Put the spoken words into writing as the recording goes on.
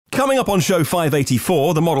Coming up on show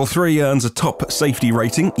 584, the Model 3 earns a top safety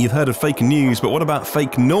rating. You've heard of fake news, but what about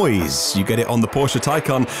fake noise? You get it on the Porsche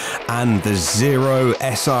Taycan, and the Zero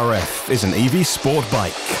SRF is an EV sport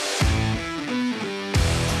bike.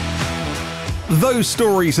 Those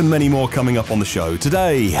stories and many more coming up on the show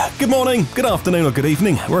today. Good morning, good afternoon or good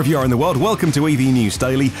evening, wherever you are in the world. Welcome to EV News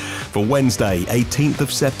Daily for Wednesday, 18th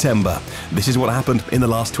of September. This is what happened in the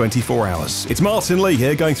last 24 hours. It's Martyn Lee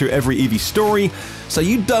here, going through every EV story, so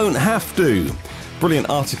you don't have to. Brilliant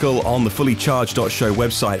article on the fullycharged.show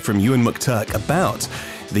website from Ewan McTurk about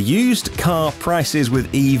the used car prices with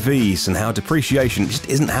EVs and how depreciation just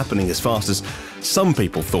isn't happening as fast as some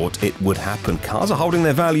people thought it would happen. Cars are holding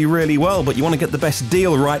their value really well, but you want to get the best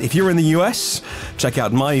deal right. If you're in the US, check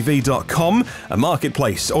out myev.com, a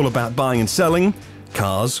marketplace all about buying and selling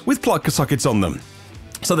cars with plug sockets on them.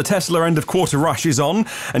 So the Tesla end of quarter rush is on,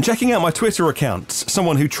 and checking out my Twitter account,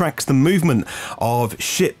 someone who tracks the movement of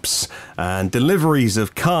ships and deliveries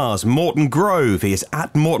of cars, Morten Grove, he is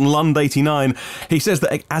at MortenLund89. He says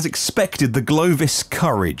that as expected, the Glovis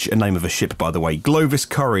Courage, a name of a ship by the way, Glovis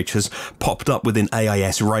Courage has popped up within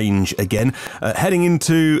AIS-range again, heading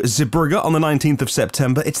into Zeebrugge on the 19th of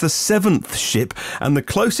September. It's the 7th ship, and the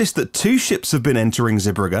closest that 2 ships have been entering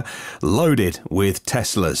Zeebrugge, loaded with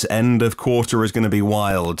Teslas. End of quarter is going to be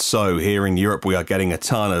wild. So here in Europe we are getting a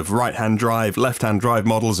ton of right-hand drive, left-hand drive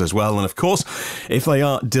models as well, and of course if they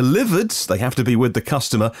are delivered they have to be with the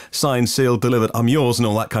customer, signed, sealed, delivered, I'm yours and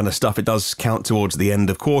all that kind of stuff. It does count towards the end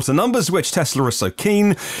of quarter numbers, which Tesla are so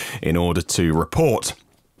keen in order to report.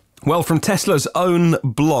 Well, from Tesla's own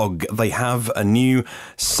blog, they have a new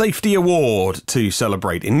safety award to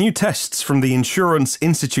celebrate in new tests from the Insurance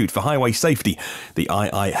Institute for Highway Safety, the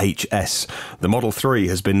IIHS. The Model 3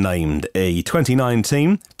 has been named a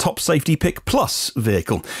 2019 Top Safety Pick Plus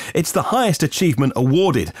vehicle. It's the highest achievement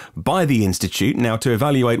awarded by the Institute. Now, to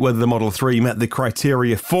evaluate whether the Model 3 met the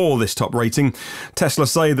criteria for this top rating, Tesla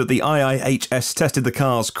say that the IIHS tested the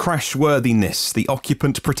car's crashworthiness, the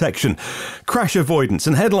occupant protection, crash avoidance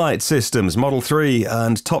and headlight systems. Model 3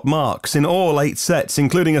 earned top marks in all 8 sets,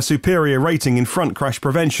 including a superior rating in front crash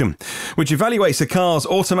prevention, which evaluates a car's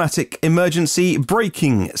automatic emergency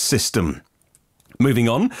braking system. Moving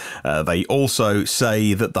on, they also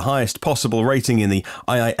say that the highest possible rating in the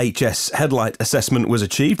IIHS headlight assessment was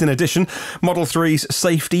achieved. In addition, Model 3's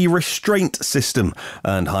safety restraint system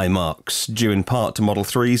earned high marks, due in part to Model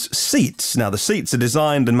 3's seats. Now, the seats are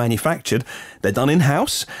designed and manufactured. They're done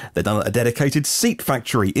in-house. They're done at a dedicated seat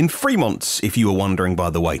factory in Fremont, if you were wondering,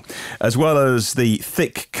 by the way, as well as the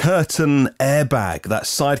thick curtain airbag, that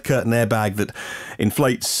side curtain airbag that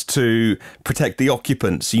inflates to protect the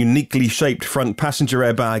occupants, uniquely shaped front passenger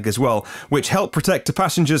airbag as well, which help protect a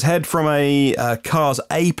passenger's head from a car's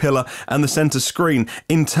A-pillar and the centre screen.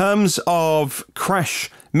 In terms of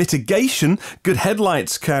crash mitigation, good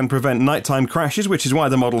headlights can prevent nighttime crashes, which is why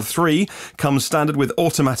the Model 3 comes standard with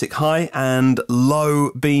automatic high and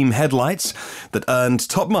low beam headlights that earned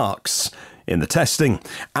top marks in the testing.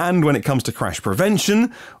 And when it comes to crash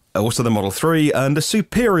prevention, also, the Model 3 earned a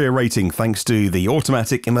superior rating thanks to the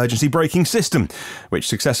automatic emergency braking system, which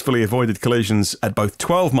successfully avoided collisions at both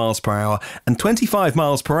 12 miles per hour and 25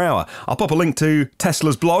 miles per hour. I'll pop a link to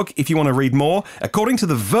Tesla's blog if you want to read more. According to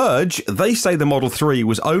The Verge, they say the Model 3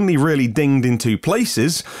 was only really dinged in 2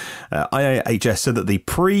 places. IIHS said that the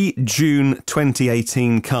pre-June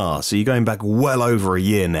 2018 car, so you're going back well over a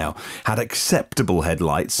year now, had acceptable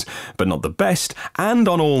headlights, but not the best. And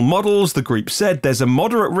on all models, the group said there's a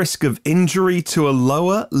moderate risk of injury to a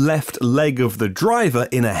lower left leg of the driver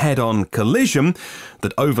in a head-on collision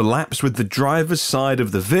that overlaps with the driver's side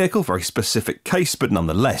of the vehicle. Very specific case, but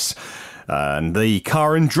nonetheless. And the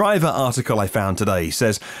Car and Driver article I found today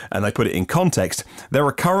says, and they put it in context, there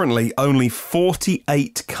are currently only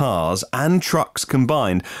 48 cars and trucks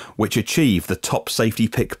combined which achieve the Top Safety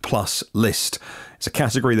Pick Plus list. It's a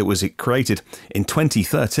category that was created in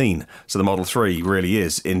 2013, so the Model 3 really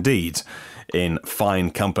is indeed in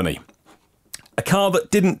fine company. A car that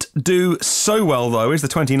didn't do so well, though, is the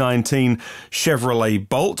 2019 Chevrolet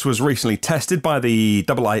Bolt. Was recently tested by the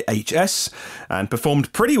IIHS and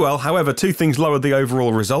performed pretty well. However, 2 things lowered the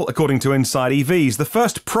overall result, according to Inside EVs. The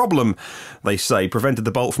first problem, they say, prevented the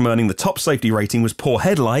Bolt from earning the top safety rating was poor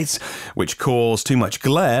headlights, which caused too much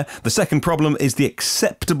glare. The second problem is the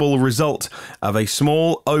acceptable result of a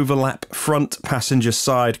small overlap front passenger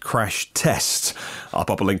side crash test. I'll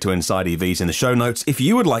pop a link to Inside EVs in the show notes if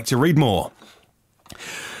you would like to read more.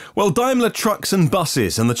 Well, Daimler Trucks and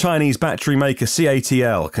Buses and the Chinese battery maker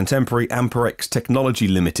CATL, Contemporary Amperex Technology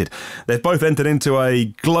Limited, they've both entered into a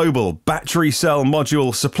global battery cell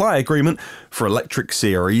module supply agreement for electric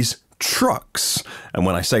series trucks. And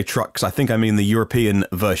when I say trucks, I think I mean the European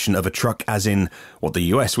version of a truck, as in what the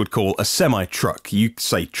US would call a semi-truck. You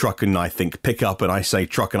say truck and I think pickup, and I say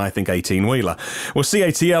truck and I think 18-wheeler. Well,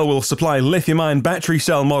 CATL will supply lithium-ion battery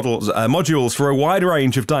cell modules for a wide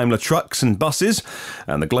range of Daimler trucks and buses,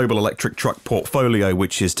 and the global electric truck portfolio,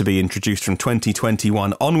 which is to be introduced from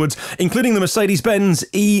 2021 onwards, including the Mercedes-Benz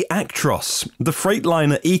E-Actros, the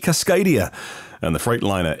Freightliner E-Cascadia, and the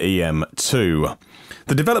Freightliner EM2.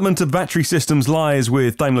 The development of battery systems lies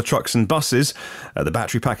with Daimler Trucks and Buses. The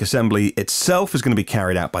battery pack assembly itself is going to be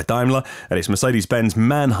carried out by Daimler at its Mercedes-Benz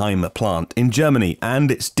Mannheim plant in Germany and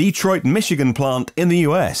its Detroit, Michigan plant in the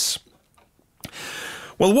US.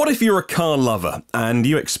 Well, what if you're a car lover and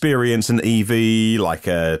you experience an EV like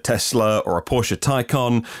a Tesla or a Porsche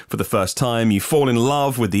Taycan for the first time? You fall in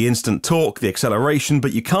love with the instant torque, the acceleration,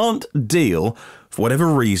 but you can't deal, for whatever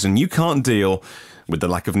reason, you can't deal with the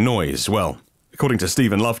lack of noise. Well, according to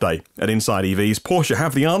Stephen Loveday at Inside EVs, Porsche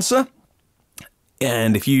have the answer.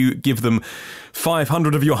 And if you give them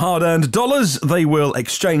 500 of your hard-earned dollars, they will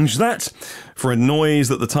exchange that for a noise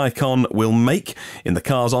that the Taycan will make. In the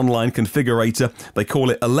car's online configurator, they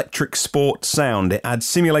call it Electric Sport Sound. It adds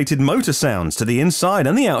simulated motor sounds to the inside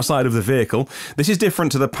and the outside of the vehicle. This is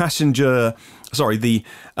different to the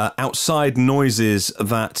outside noises.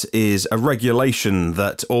 That is a regulation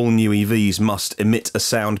that all new EVs must emit a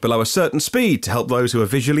sound below a certain speed to help those who are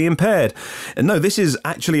visually impaired. And no, this is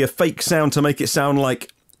actually a fake sound to make it sound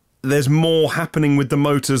like there's more happening with the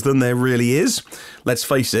motors than there really is. Let's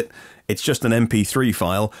face it, it's just an MP3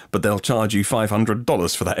 file, but they'll charge you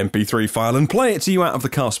 $500 for that MP3 file and play it to you out of the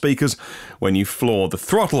car speakers when you floor the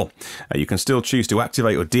throttle. You can still choose to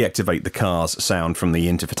activate or deactivate the car's sound from the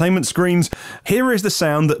infotainment screens. Here is the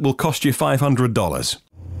sound that will cost you $500.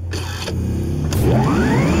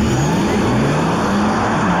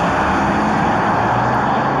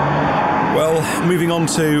 Well, moving on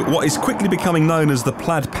to what is quickly becoming known as the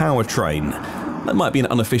plaid powertrain. That might be an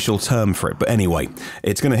unofficial term for it, but anyway,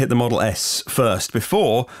 it's going to hit the Model S first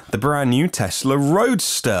before the brand new Tesla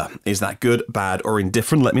Roadster. Is that good, bad, or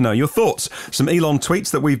indifferent? Let me know your thoughts. Some Elon tweets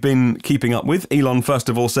that we've been keeping up with. Elon, first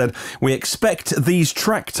of all, said, "We expect these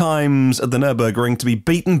track times at the Nürburgring to be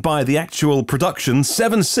beaten by the actual production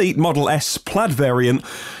 7-seat Model S plaid variant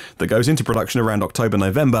that goes into production around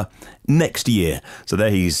October-November next year." So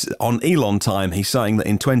there he's on Elon time. He's saying that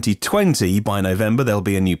in 2020, by November, there'll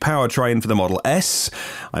be a new powertrain for the Model S.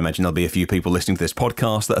 I imagine there'll be a few people listening to this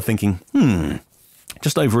podcast that are thinking,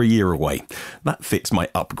 just over a year away. That fits my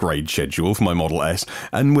upgrade schedule for my Model S.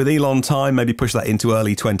 And with Elon time, maybe push that into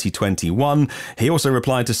early 2021. He also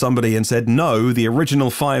replied to somebody and said, no, the original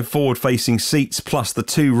 5 forward-facing seats plus the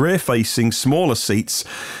 2 rear-facing smaller seats.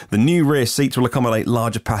 The new rear seats will accommodate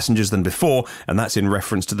larger passengers than before, and that's in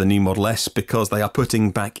reference to the new Model S because they are putting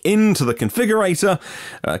back into the configurator,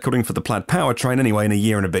 according to the plaid powertrain anyway, in a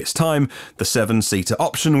year and a bit's time, the 7-seater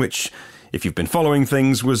option, which, if you've been following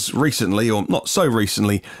things, was recently, or not so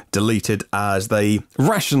recently, deleted as they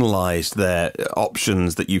rationalised their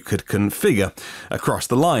options that you could configure across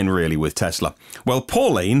the line, really, with Tesla. Well,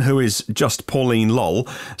 Pauline, who is just Pauline lol,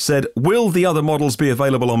 said, will the other models be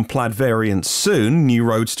available on plaid variants soon? New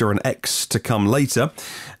Roadster and X to come later.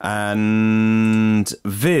 And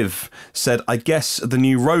Viv said, I guess the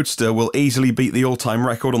new Roadster will easily beat the all-time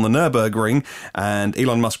record on the Nürburgring. And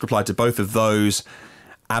Elon Musk replied to both of those,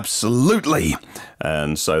 absolutely.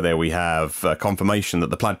 And so there we have confirmation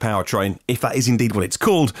that the plaid powertrain, if that is indeed what it's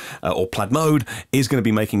called, or plaid mode, is going to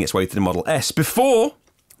be making its way to the Model S before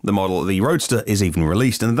the Roadster is even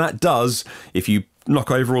released. And that does, if you knock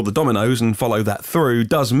over all the dominoes and follow that through,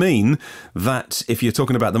 does mean that if you're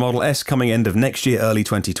talking about the Model S coming end of next year, early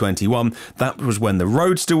 2021, that was when the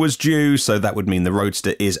Roadster was due, so that would mean the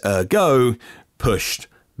Roadster is ergo pushed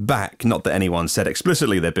back. Not that anyone said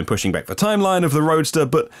explicitly they've been pushing back the timeline of the Roadster,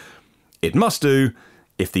 but it must do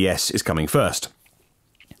if the S is coming first.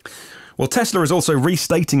 Well, Tesla is also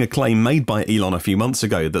restating a claim made by Elon a few months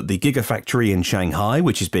ago that the Gigafactory in Shanghai,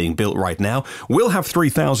 which is being built right now, will have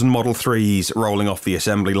 3,000 Model 3s rolling off the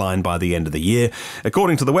assembly line by the end of the year.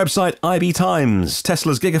 According to the website IB Times,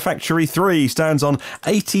 Tesla's Gigafactory 3 stands on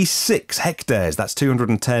 86 hectares. That's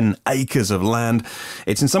 210 acres of land.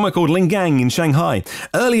 It's in somewhere called Lingang in Shanghai.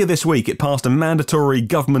 Earlier this week, it passed a mandatory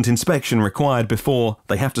government inspection required before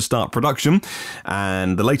they have to start production.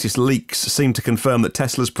 And the latest leaks seem to confirm that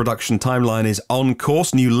Tesla's production timeline is on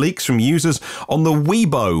course. New leaks from users on the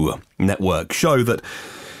Weibo network show that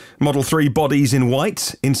Model 3 bodies in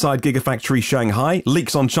white inside Gigafactory Shanghai.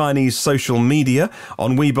 Leaks on Chinese social media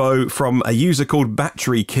on Weibo from a user called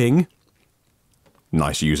Battery King.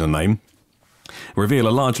 Nice username. reveal a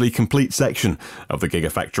largely complete section of the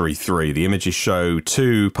Gigafactory 3. The images show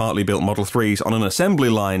two partly built Model 3s on an assembly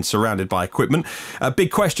line surrounded by equipment. A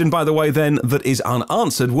big question, by the way, then, that is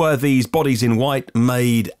unanswered. Were these bodies in white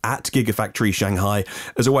made at Gigafactory Shanghai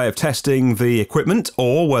as a way of testing the equipment,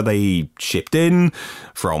 or were they shipped in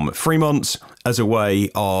from Fremont as a way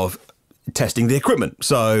of testing the equipment?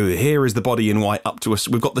 So here is the body in white up to us.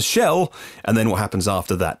 We've got the shell, and then what happens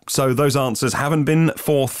after that? So those answers haven't been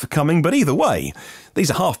forthcoming, but either way,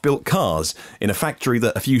 these are half-built cars in a factory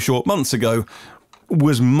that a few short months ago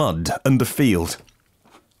was mud and a field.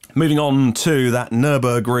 Moving on to that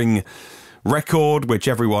Nürburgring record, which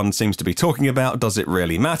everyone seems to be talking about. Does it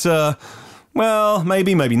really matter? Well,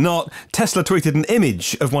 maybe, maybe not. Tesla tweeted an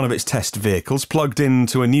image of one of its test vehicles plugged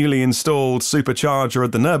into a newly installed supercharger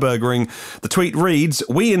at the Nürburgring. The tweet reads,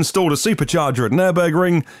 "We installed a supercharger at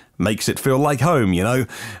Nürburgring. Makes it feel like home, you know."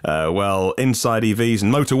 Well, Inside EVs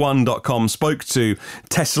and Motor1.com spoke to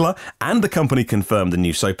Tesla, and the company confirmed the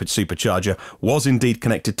new supercharger was indeed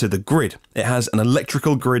connected to the grid. It has an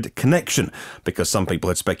electrical grid connection, because some people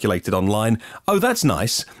had speculated online, oh, that's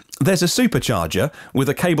nice. There's a supercharger with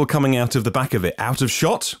a cable coming out of the back of it, out of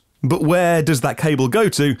shot. But where does that cable go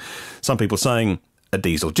to? Some people saying a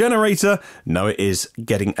diesel generator. No, it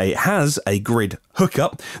has a grid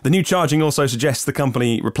hookup. The new charging also suggests the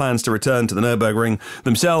company plans to return to the Nürburgring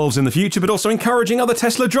themselves in the future, but also encouraging other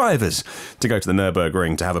Tesla drivers to go to the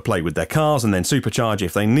Nürburgring to have a play with their cars and then supercharge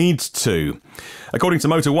if they need to. According to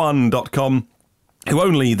Motor1.com, who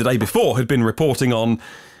only the day before had been reporting on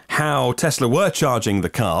how Tesla were charging the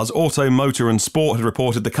cars, Auto, Motor and Sport had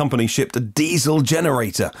reported the company shipped a diesel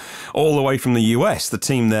generator all the way from the US. The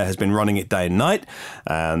team there has been running it day and night,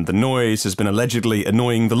 and the noise has been allegedly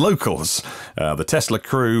annoying the locals. The Tesla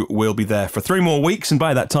crew will be there for 3 more weeks, and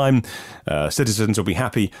by that time, citizens will be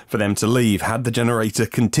happy for them to leave had the generator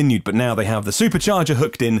continued. But now they have the supercharger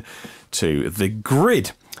hooked in to the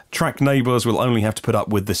grid. Track neighbours will only have to put up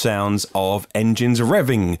with the sounds of engines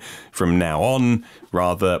revving from now on,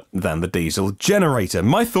 rather than the diesel generator.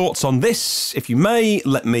 My thoughts on this, if you may,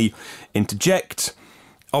 let me interject.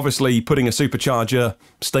 Obviously, putting a supercharger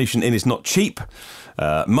station in is not cheap.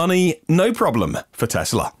 Money, no problem for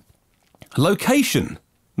Tesla. Location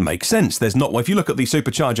makes sense. There's not, if you look at the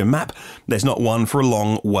supercharger map, there's not one for a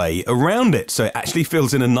long way around it. So it actually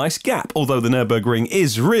fills in a nice gap, although the Nürburgring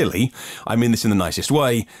is really, I mean this in the nicest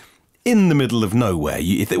way, in the middle of nowhere.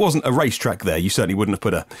 If there wasn't a racetrack there, you certainly wouldn't have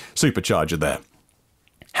put a supercharger there.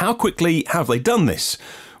 How quickly have they done this?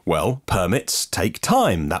 Well, permits take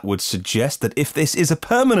time. That would suggest that if this is a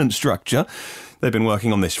permanent structure, they've been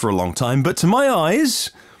working on this for a long time. But to my eyes,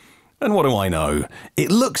 and what do I know? It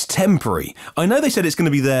looks temporary. I know they said it's going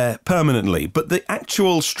to be there permanently, but the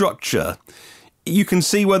actual structure, you can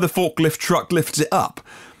see where the forklift truck lifts it up.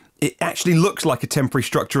 It actually looks like a temporary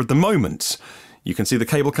structure at the moment. You can see the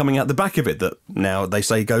cable coming out the back of it that now they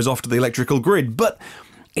say goes off to the electrical grid, but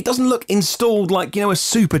it doesn't look installed like, you know, a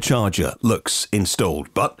supercharger looks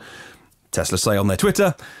installed. But Tesla say on their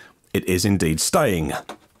Twitter, it is indeed staying.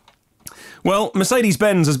 Well,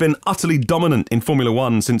 Mercedes-Benz has been utterly dominant in Formula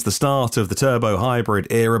One since the start of the turbo hybrid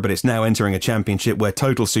era, but it's now entering a championship where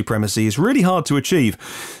total supremacy is really hard to achieve,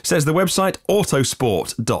 says the website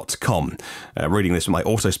autosport.com. Reading this with my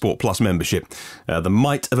Autosport Plus membership. The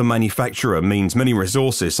might of a manufacturer means many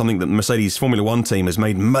resources, something that the Mercedes Formula One team has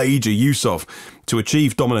made major use of to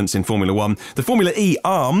achieve dominance in Formula One. The Formula E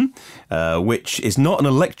arm, which is not an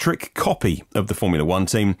electric copy of the Formula One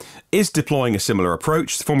team, is deploying a similar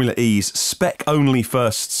approach. The Formula E's spec-only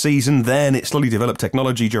first season, then it slowly developed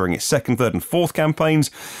technology during its second, third and fourth campaigns,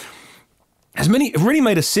 has really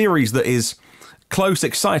made a series that is close,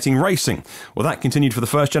 exciting racing. Well, that continued for the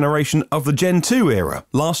first generation of the Gen 2 era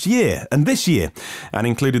last year and this year, and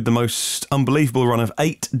included the most unbelievable run of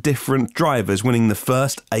 8 different drivers winning the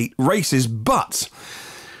first 8 races. But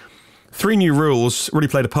 3 new rules really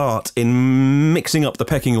played a part in mixing up the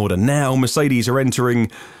pecking order. Now Mercedes are entering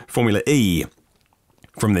Formula E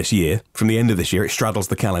from this year, from the end of this year. It straddles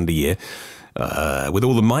the calendar year. With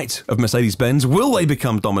all the might of Mercedes-Benz, will they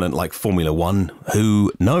become dominant like Formula One?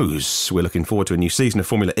 Who knows? We're looking forward to a new season of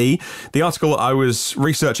Formula E. The article I was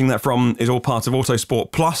researching that from is all part of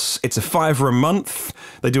Autosport Plus. It's a $5 a month.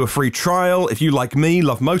 They do a free trial. If you, like me,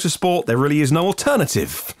 love motorsport, there really is no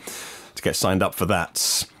alternative to get signed up for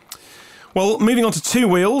that. Well, moving on to 2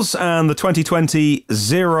 wheels, and the 2020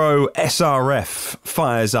 Zero SRF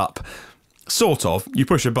fires up. Sort of. You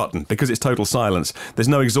push a button because it's total silence. There's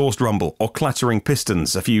no exhaust rumble or clattering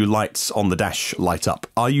pistons. A few lights on the dash light up.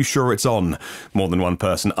 Are you sure it's on? More than one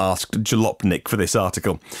person asked Jalopnik for this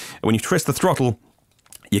article. When you twist the throttle,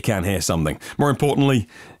 you can hear something. More importantly,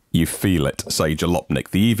 You feel it, say Jalopnik.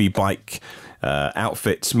 The EV bike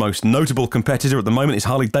outfit's most notable competitor at the moment is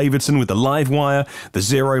Harley-Davidson with the Livewire. The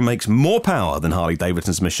Zero makes more power than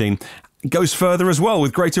Harley-Davidson's machine. It goes further as well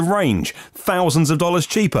with greater range, thousands of dollars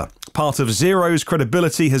cheaper. Part of Zero's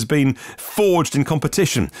credibility has been forged in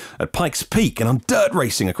competition at Pikes Peak and on dirt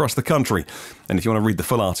racing across the country. And if you want to read the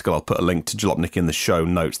full article, I'll put a link to Jalopnik in the show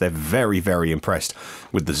notes. They're very, very impressed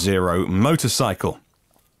with the Zero motorcycle.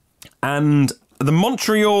 And the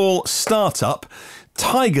Montreal startup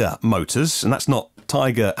Tiger Motors, and that's not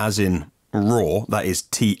Tiger as in raw, that is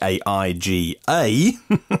T-A-I-G-A,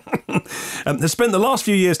 has spent the last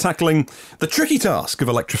few years tackling the tricky task of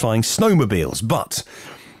electrifying snowmobiles, but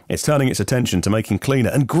it's turning its attention to making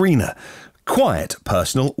cleaner and greener quiet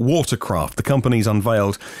personal watercraft. The company's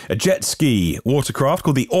unveiled a jet ski watercraft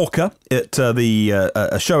called the Orca at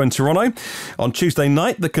a show in Toronto on Tuesday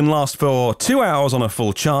night that can last for 2 hours on a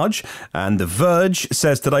full charge. And The Verge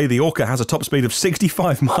says today the Orca has a top speed of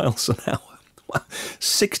 65 miles an hour.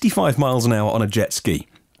 65 miles an hour on a jet ski.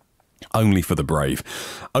 Only for the brave.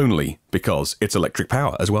 Only because it's electric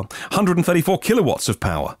power as well. 134 kilowatts of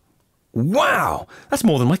power. Wow, that's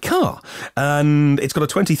more than my car. And it's got a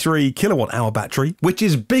 23 kilowatt hour battery, which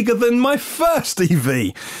is bigger than my first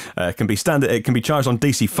EV. It can be charged on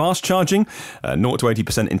DC fast charging, 0 to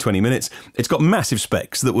 80% in 20 minutes. It's got massive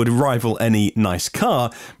specs that would rival any nice car,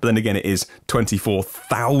 but then again, it is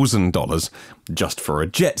 $24,000 just for a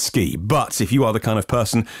jet ski. But if you are the kind of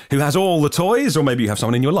person who has all the toys, or maybe you have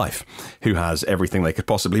someone in your life who has everything they could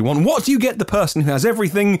possibly want, what do you get the person who has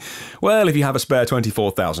everything? Well, if you have a spare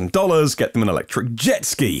 $24,000, get them an electric jet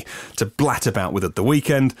ski to blat about with at the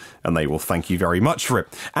weekend, and they will thank you very much for it.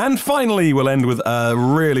 And finally, we'll end with a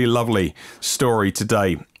really lovely story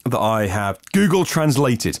today that I have Google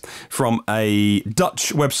translated from a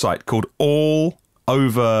Dutch website called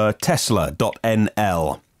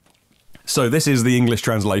allovertesla.nl. So this is the English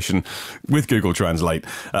translation with Google Translate.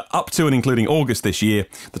 Up to and including August this year,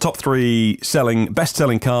 the top 3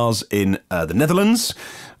 best-selling cars in the Netherlands,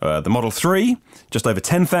 the Model 3, just over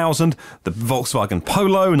 10,000, the Volkswagen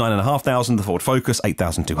Polo, 9,500, the Ford Focus,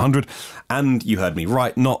 8,200, and you heard me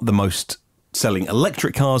right, not the most-selling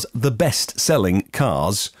electric cars, the best-selling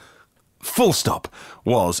cars, full stop,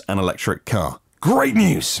 was an electric car. Great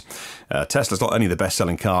news! Tesla's not only the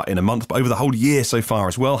best-selling car in a month, but over the whole year so far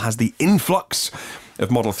as well, has the influx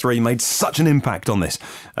of Model 3 made such an impact on this.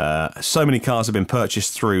 So many cars have been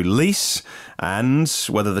purchased through lease, and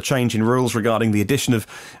whether the change in rules regarding the addition of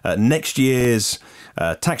next year's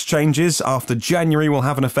tax changes after January will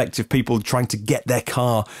have an effect of people trying to get their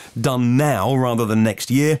car done now rather than next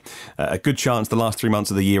year. A good chance the last 3 months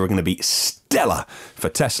of the year are going to be stellar for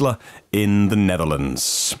Tesla in the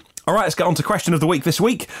Netherlands. All right, let's get on to question of the week this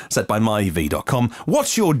week, set by myev.com.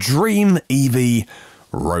 What's your dream EV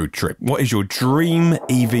road trip? What is your dream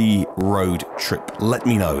EV road trip? Let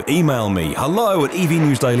me know. Email me,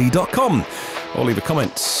 hello@evnewsdaily.com, or leave a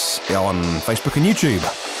comment on Facebook and YouTube.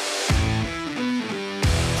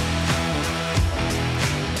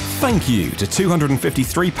 Thank you to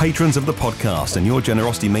 253 patrons of the podcast, and your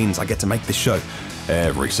generosity means I get to make this show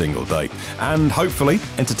every single day, and hopefully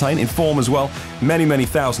entertain, inform as well many, many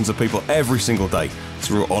thousands of people every single day.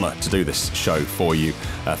 It's a real honour to do this show for you.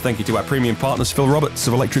 Thank you to our premium partners, Phil Roberts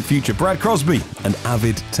of Electric Future, Brad Crosby, and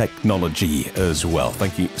Avid Technology as well.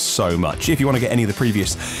 Thank you so much. If you want to get any of the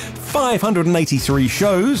previous 583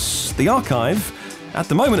 shows, the archive, at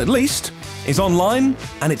the moment at least, is online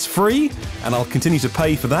and it's free, and I'll continue to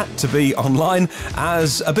pay for that to be online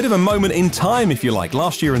as a bit of a moment in time, if you like.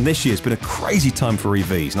 Last year and this year has been a crazy time for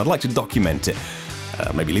EVs, and I'd like to document it.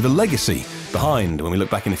 Maybe leave a legacy behind when we look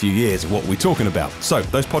back in a few years of what we're talking about. So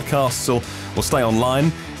those podcasts will stay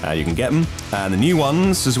online. You can get them. And the new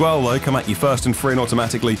ones as well, though, come at you first and free and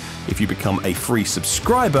automatically if you become a free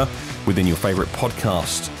subscriber within your favourite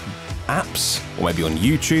podcast apps, or maybe on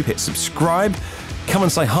YouTube. Hit subscribe. Come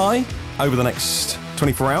and say hi over the next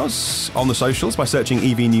 24 hours on the socials by searching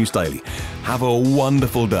EV News Daily. Have a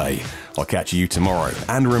wonderful day. I'll catch you tomorrow.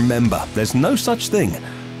 And remember, there's no such thing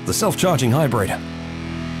as a self-charging hybrid.